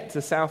to get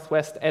to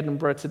southwest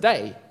Edinburgh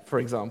today, for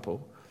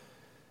example?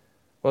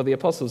 Well, the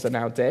apostles are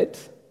now dead.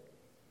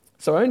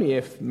 So only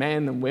if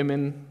men and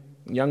women,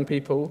 young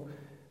people,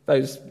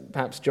 those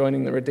perhaps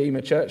joining the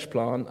Redeemer church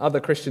plant,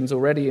 other Christians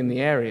already in the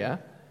area,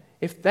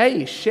 if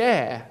they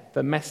share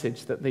the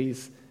message that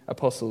these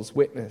apostles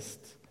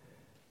witnessed.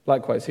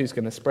 Likewise, who's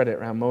going to spread it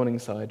around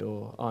Morningside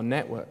or our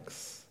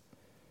networks?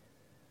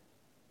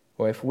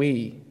 Or if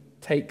we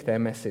take their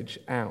message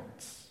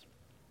out.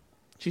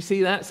 Do you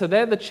see that? So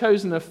they're the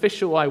chosen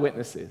official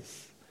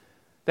eyewitnesses.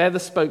 They're the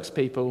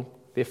spokespeople,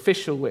 the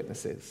official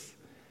witnesses.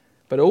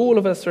 But all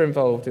of us are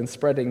involved in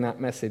spreading that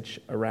message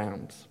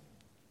around.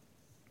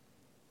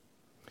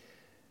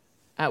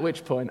 At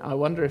which point, I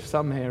wonder if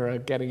some here are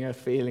getting a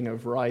feeling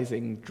of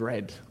rising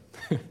dread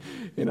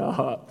in our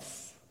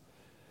hearts.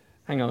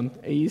 Hang on,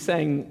 are you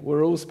saying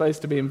we're all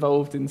supposed to be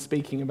involved in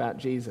speaking about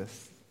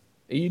Jesus?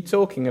 Are you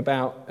talking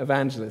about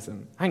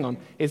evangelism? Hang on,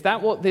 is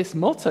that what this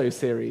motto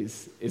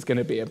series is going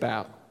to be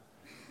about?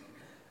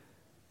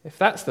 If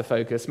that's the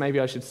focus, maybe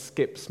I should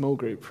skip small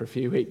group for a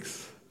few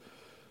weeks.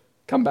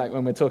 come back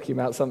when we're talking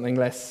about something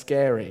less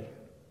scary.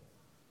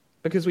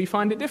 Because we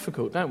find it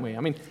difficult, don't we? I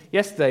mean,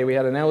 yesterday we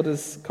had an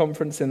elders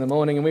conference in the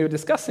morning and we were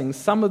discussing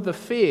some of the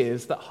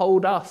fears that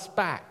hold us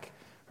back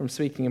from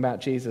speaking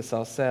about Jesus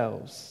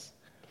ourselves.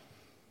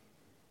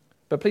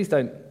 But please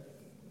don't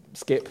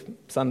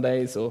skip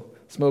Sundays or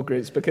small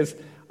groups, because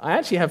I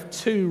actually have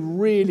two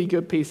really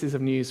good pieces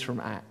of news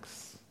from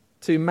Acts.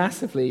 Two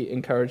massively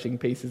encouraging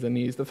pieces of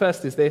news. The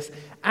first is this: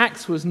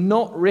 Acts was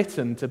not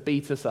written to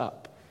beat us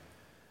up.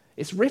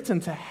 It's written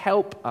to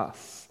help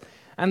us.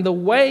 And the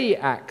way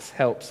Acts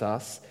helps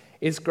us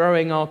is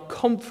growing our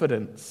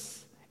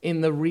confidence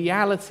in the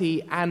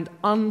reality and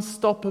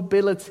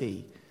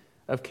unstoppability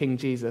of King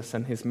Jesus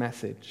and his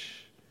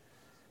message.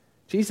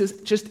 Jesus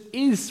just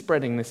is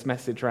spreading this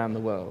message around the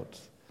world.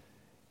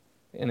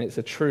 And it's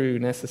a true,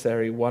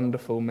 necessary,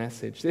 wonderful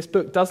message. This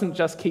book doesn't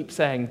just keep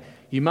saying,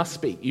 you must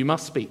speak, you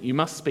must speak, you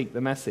must speak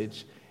the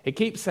message. It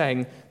keeps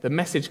saying, the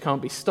message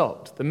can't be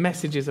stopped. The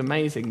message is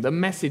amazing. The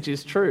message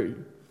is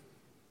true.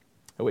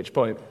 At which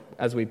point,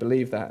 as we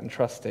believe that and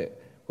trust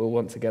it, we'll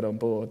want to get on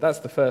board. That's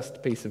the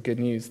first piece of good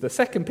news. The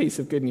second piece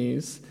of good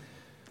news,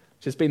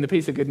 which has been the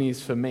piece of good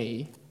news for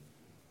me,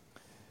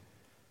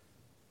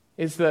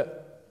 is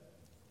that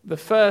the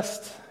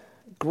first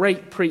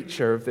great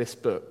preacher of this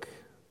book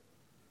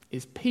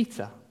is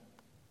Peter.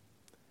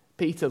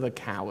 Peter the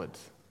coward.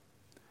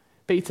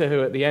 Peter,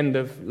 who at the end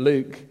of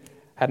Luke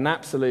had an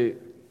absolute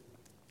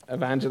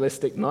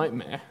evangelistic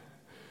nightmare.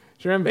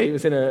 Do you remember he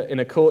was in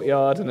a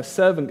courtyard and a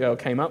servant girl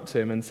came up to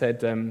him and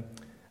said,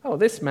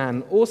 this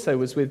man also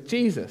was with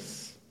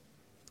Jesus.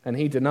 And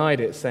he denied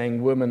it,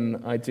 saying,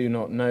 "Woman, I do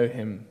not know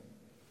him."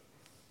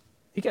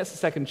 He gets a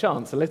second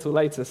chance. A little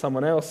later,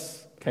 someone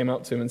else came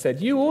up to him and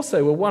said, "You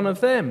also were one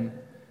of them."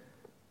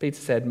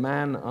 Peter said,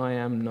 "Man, I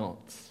am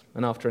not."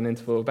 And after an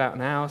interval of about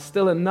an hour,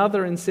 still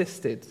another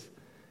insisted.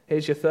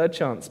 "Here's your third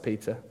chance,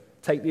 Peter.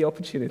 Take the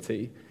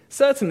opportunity.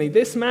 Certainly,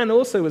 this man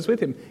also was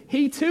with him.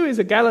 He too is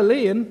a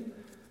Galilean."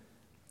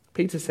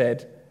 Peter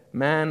said,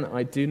 "Man,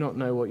 I do not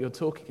know what you're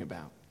talking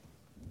about."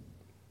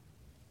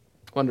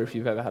 I wonder if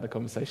you've ever had a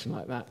conversation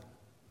like that,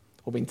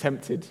 or been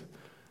tempted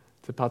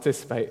to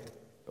participate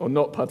or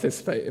not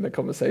participate in a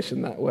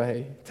conversation that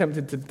way,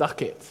 tempted to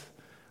duck it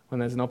when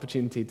there's an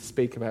opportunity to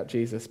speak about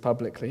Jesus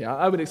publicly.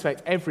 I would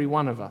expect every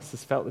one of us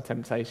has felt the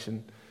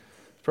temptation,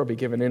 probably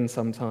given in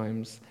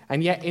sometimes.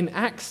 And yet in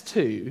Acts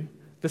 2,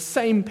 the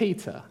same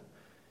Peter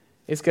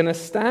is going to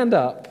stand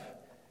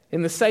up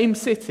in the same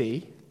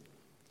city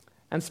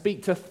and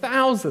speak to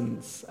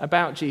thousands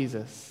about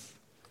Jesus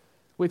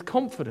with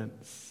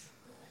confidence,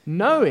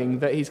 knowing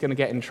that he's going to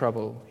get in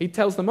trouble. He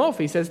tells them off.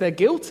 He says they're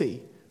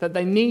guilty, that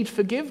they need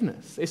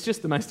forgiveness. It's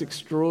just the most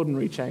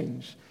extraordinary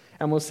change.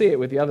 And we'll see it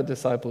with the other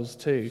disciples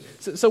too.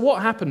 So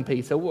what happened,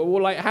 Peter?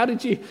 Well, how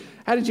did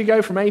you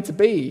go from A to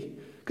B?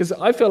 Because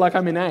I feel like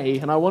I'm in A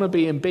and I want to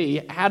be in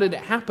B. How did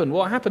it happen?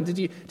 What happened?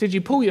 Did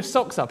you pull your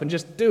socks up and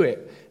just do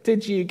it?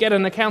 Did you get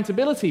an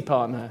accountability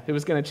partner who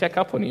was going to check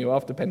up on you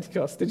after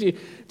Pentecost?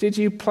 Did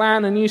you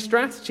plan a new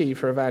strategy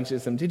for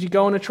evangelism? Did you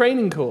go on a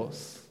training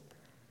course?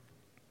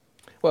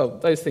 Well,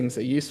 those things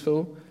are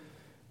useful.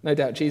 No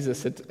doubt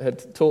Jesus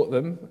had taught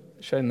them,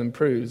 shown them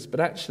proofs, but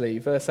actually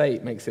verse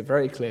 8 makes it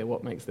very clear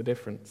what makes the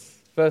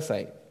difference. Verse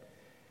 8,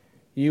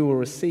 "You will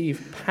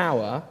receive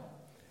power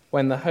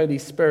when the Holy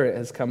Spirit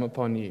has come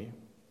upon you,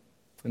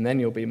 and then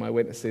you'll be my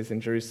witnesses in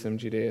Jerusalem,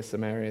 Judea,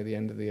 Samaria, the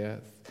end of the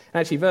earth."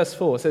 Actually, verse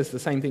 4 says the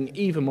same thing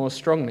even more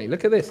strongly.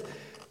 Look at this.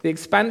 The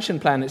expansion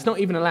plan, it's not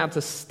even allowed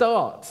to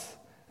start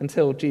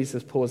until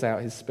Jesus pours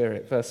out his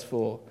Spirit. Verse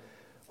 4,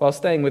 "While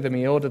staying with them,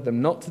 he ordered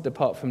them not to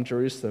depart from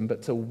Jerusalem,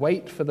 but to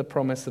wait for the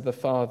promise of the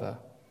Father,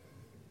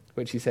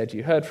 which he said,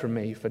 'You heard from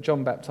me, for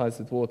John baptized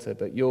with water,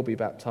 but you'll be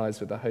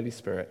baptized with the Holy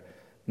Spirit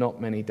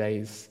not many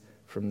days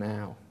from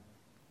now.'"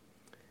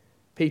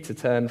 Peter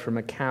turned from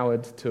a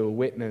coward to a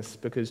witness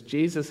because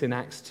Jesus in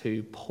Acts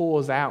 2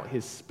 pours out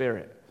his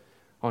Spirit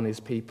on his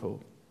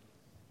people.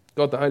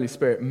 God the Holy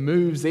Spirit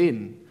moves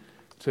in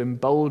to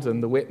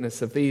embolden the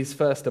witness of these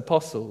first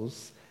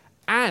apostles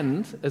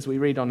and, as we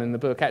read on in the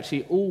book,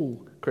 actually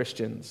all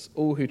Christians,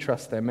 all who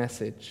trust their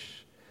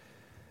message.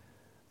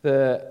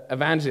 The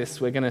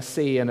evangelists we're going to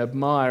see and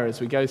admire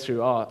as we go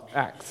through our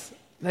Acts,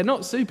 they're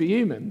not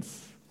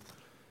superhumans.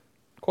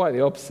 Quite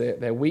the opposite.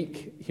 They're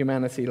weak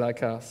humanity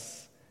like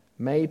us,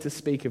 made to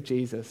speak of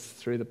Jesus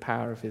through the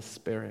power of his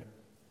Spirit.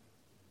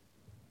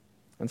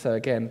 And so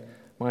again,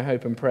 my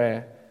hope and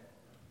prayer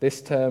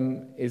this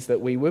term is that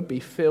we would be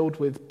filled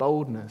with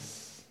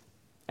boldness.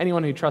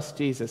 Anyone who trusts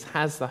Jesus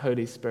has the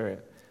Holy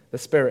Spirit, the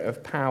Spirit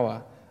of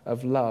power,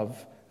 of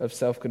love, of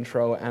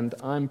self-control. And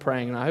I'm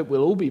praying, and I hope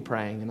we'll all be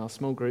praying in our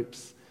small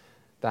groups,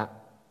 that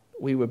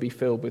we would be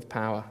filled with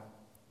power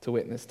to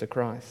witness to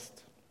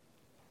Christ.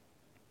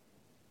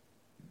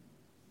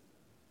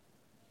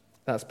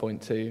 That's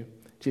point 2.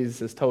 Jesus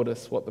has told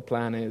us what the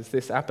plan is.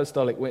 This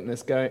apostolic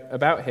witness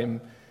about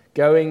him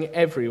going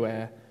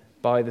everywhere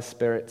by the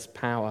Spirit's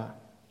power.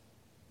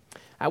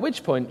 At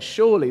which point,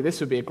 surely this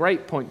would be a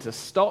great point to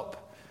stop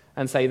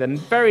and say the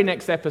very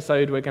next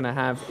episode we're going to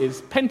have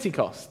is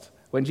Pentecost,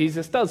 when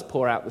Jesus does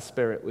pour out the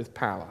Spirit with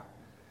power.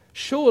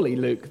 Surely,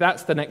 Luke,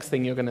 that's the next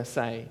thing you're going to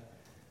say.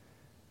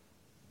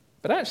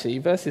 But actually,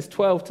 verses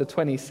 12 to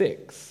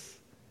 26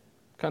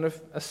 kind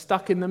of are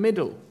stuck in the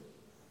middle.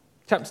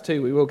 Chapter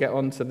 2, we will get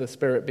on to the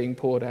Spirit being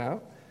poured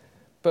out.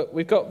 But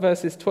we've got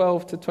verses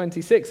 12 to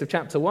 26 of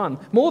chapter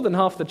 1, more than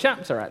half the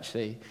chapter,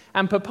 actually.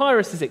 And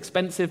papyrus is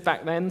expensive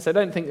back then, so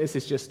don't think this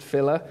is just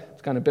filler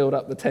to kind of build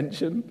up the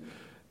tension.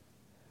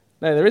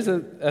 No, there is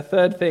a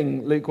third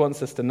thing Luke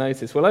wants us to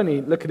notice. We'll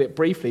only look at it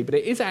briefly, but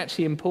it is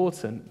actually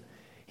important.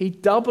 He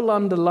double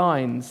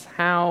underlines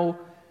how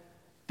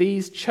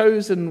these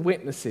chosen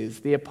witnesses,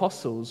 the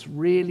apostles,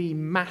 really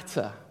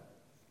matter.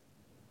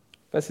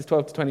 Verses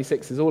 12 to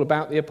 26 is all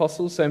about the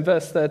apostles. So in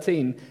verse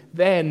 13,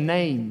 they're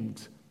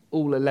named,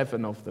 all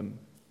 11 of them.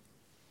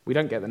 We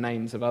don't get the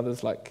names of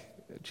others like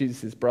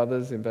Jesus'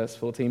 brothers in verse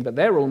 14, but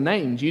they're all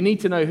named. You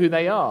need to know who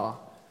they are.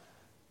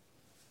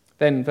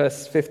 Then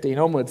verse 15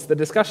 onwards, the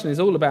discussion is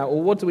all about,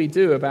 well, what do we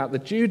do about the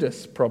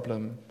Judas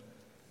problem?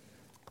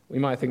 We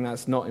might think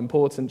that's not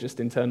important, just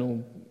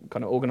internal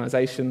kind of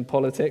organization,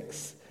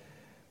 politics.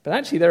 But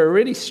actually, there are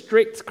really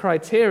strict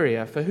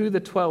criteria for who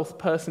the 12th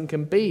person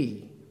can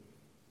be.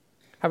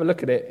 Have a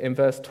look at it in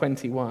verse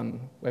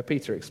 21, where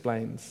Peter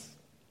explains.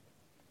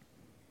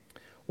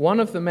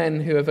 One of the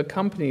men who have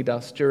accompanied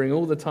us during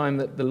all the time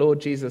that the Lord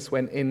Jesus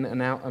went in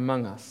and out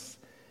among us,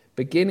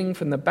 beginning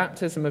from the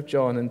baptism of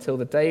John until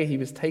the day he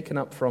was taken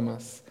up from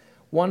us,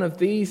 one of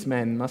these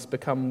men must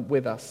become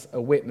with us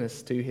a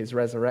witness to his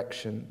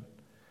resurrection.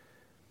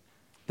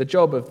 The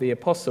job of the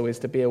apostle is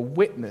to be a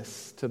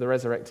witness to the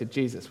resurrected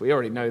Jesus. We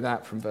already know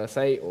that from verse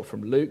 8 or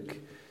from Luke.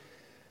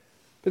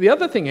 But the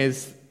other thing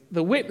is,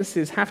 the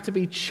witnesses have to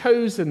be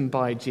chosen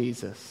by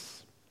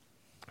Jesus.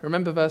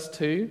 Remember verse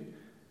 2?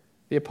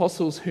 The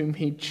apostles whom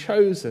he'd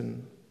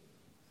chosen.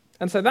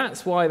 And so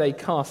that's why they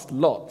cast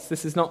lots.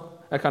 This is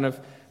not a kind of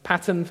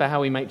pattern for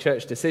how we make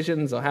church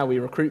decisions or how we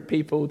recruit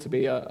people to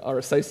be our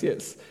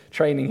associates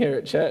training here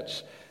at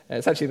church.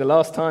 It's actually the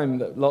last time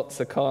that lots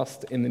are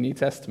cast in the New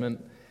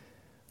Testament.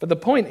 But the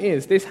point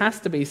is, this has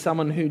to be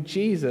someone who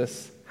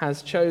Jesus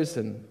has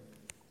chosen.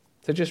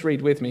 So just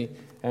read with me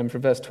from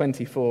verse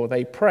 24.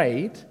 They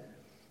prayed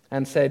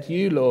and said,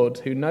 "You, Lord,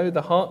 who know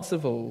the hearts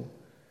of all,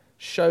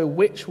 show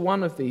which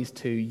one of these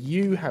two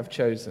you have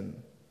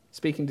chosen,"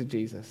 speaking to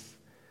Jesus,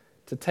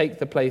 "to take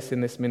the place in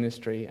this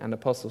ministry and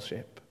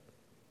apostleship."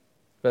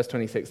 Verse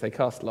 26, they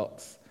cast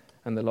lots,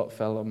 and the lot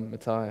fell on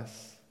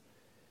Matthias.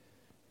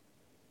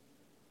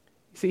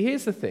 See,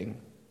 here's the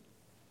thing.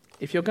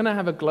 If you're going to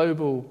have a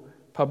global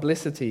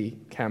publicity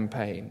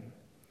campaign,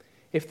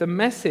 if the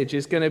message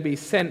is going to be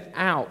sent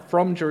out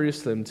from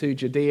Jerusalem to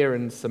Judea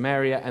and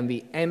Samaria and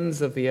the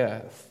ends of the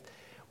earth,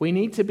 we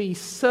need to be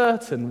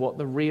certain what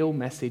the real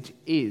message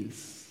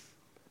is.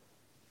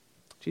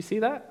 Do you see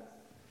that?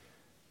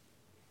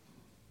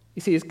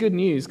 You see, as good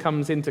news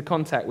comes into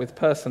contact with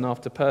person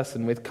after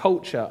person, with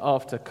culture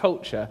after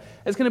culture,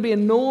 there's going to be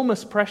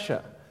enormous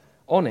pressure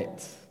on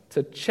it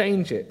to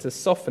change it, to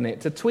soften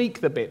it, to tweak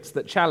the bits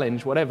that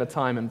challenge whatever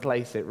time and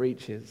place it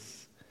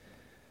reaches.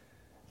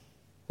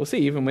 We'll see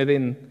even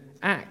within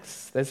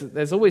Acts,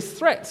 there's always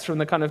threats from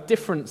the kind of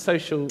different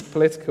social,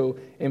 political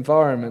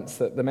environments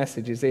that the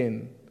message is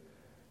in.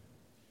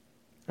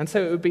 And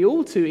so it would be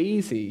all too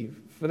easy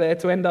for there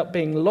to end up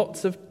being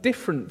lots of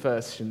different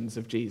versions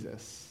of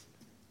Jesus.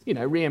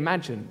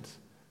 Reimagined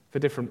for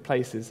different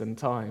places and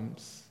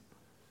times.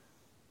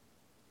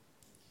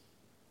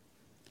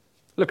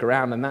 Look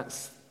around and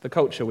that's the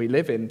culture we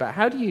live in, but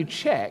how do you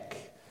check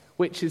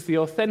which is the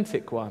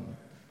authentic one?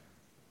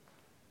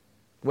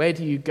 Where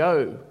do you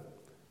go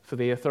for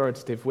the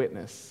authoritative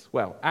witness?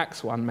 Well,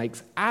 Acts 1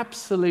 makes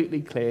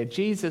absolutely clear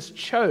Jesus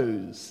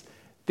chose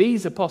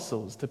these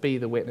apostles to be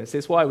the witness.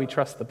 It's why we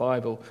trust the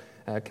Bible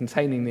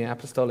containing the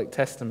apostolic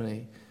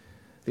testimony.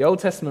 The Old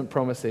Testament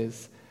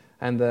promises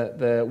and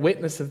the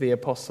witness of the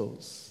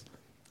apostles,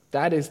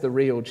 that is the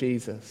real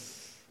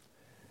Jesus.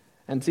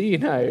 And do you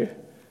know,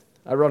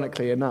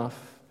 ironically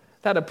enough,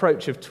 that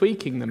approach of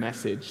tweaking the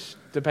message,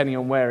 depending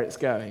on where it's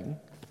going,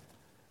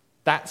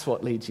 that's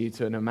what leads you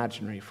to an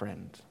imaginary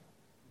friend.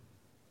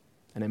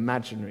 An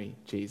imaginary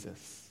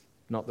Jesus,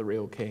 not the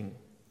real king.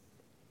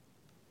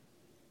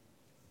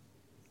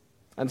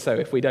 And so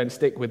if we don't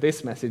stick with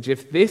this message,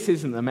 if this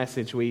isn't the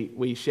message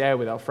we share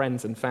with our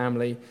friends and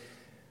family,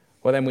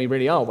 well, then we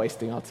really are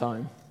wasting our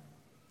time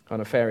on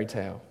a fairy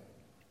tale.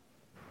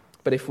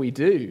 But if we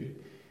do,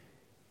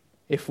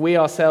 if we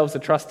ourselves are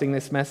trusting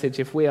this message,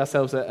 if we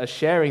ourselves are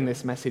sharing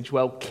this message,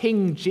 well,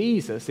 King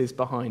Jesus is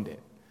behind it.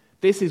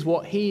 This is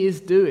what he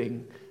is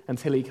doing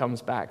until he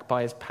comes back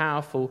by his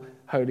powerful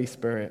Holy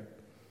Spirit.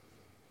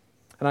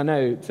 And I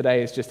know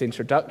today is just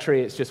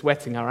introductory, it's just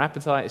whetting our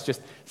appetite, it's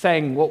just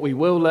saying what we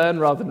will learn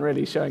rather than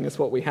really showing us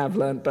what we have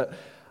learned, but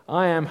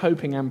I am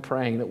hoping and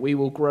praying that we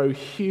will grow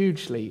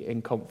hugely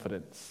in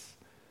confidence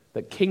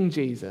that King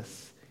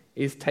Jesus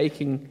is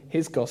taking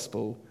his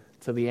gospel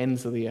to the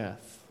ends of the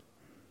earth.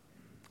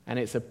 And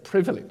it's a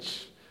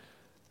privilege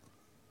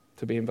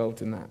to be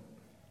involved in that.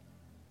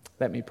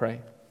 Let me pray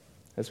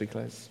as we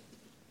close.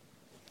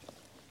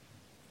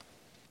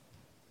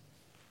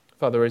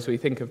 Father, as we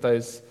think of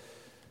those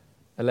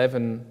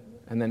 11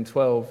 and then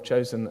 12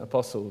 chosen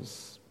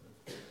apostles,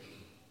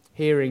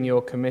 hearing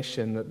your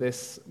commission that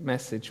this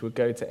message would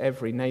go to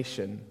every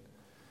nation,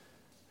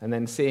 and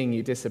then seeing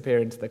you disappear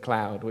into the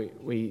cloud,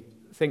 we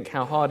think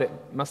how hard it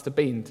must have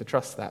been to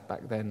trust that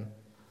back then.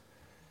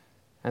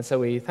 And so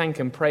we thank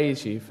and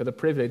praise you for the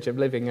privilege of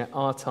living at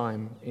our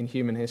time in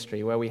human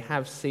history where we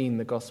have seen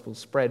the gospel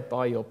spread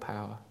by your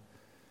power.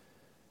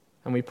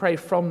 And we pray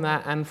from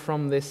that and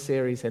from this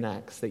series in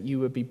Acts that you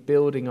would be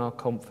building our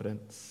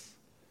confidence.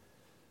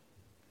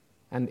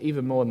 And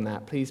even more than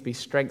that, please be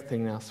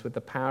strengthening us with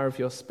the power of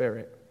your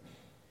Spirit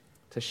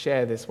to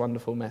share this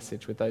wonderful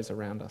message with those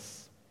around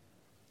us.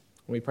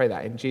 We pray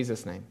that in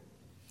Jesus' name.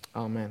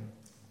 Amen.